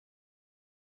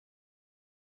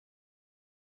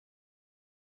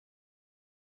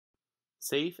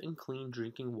Safe and clean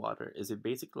drinking water is a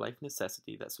basic life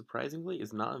necessity that surprisingly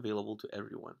is not available to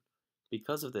everyone.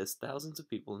 Because of this, thousands of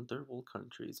people in third world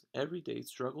countries every day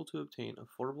struggle to obtain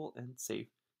affordable and safe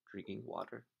drinking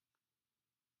water.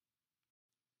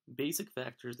 Basic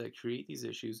factors that create these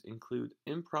issues include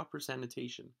improper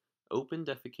sanitation, open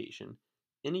defecation,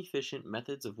 inefficient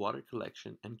methods of water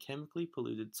collection, and chemically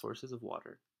polluted sources of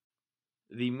water.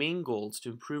 The main goals to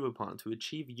improve upon to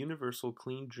achieve universal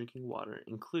clean drinking water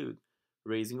include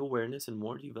raising awareness in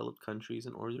more developed countries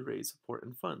in order to raise support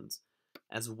and funds,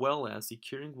 as well as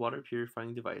securing water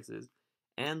purifying devices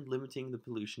and limiting the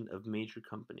pollution of major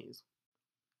companies.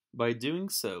 By doing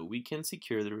so, we can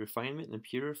secure the refinement and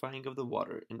purifying of the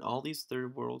water in all these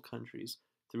third world countries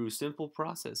through simple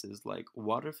processes like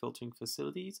water filtering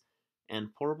facilities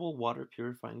and portable water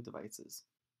purifying devices.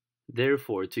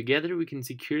 Therefore, together we can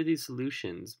secure these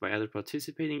solutions by either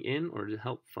participating in or to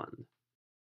help fund.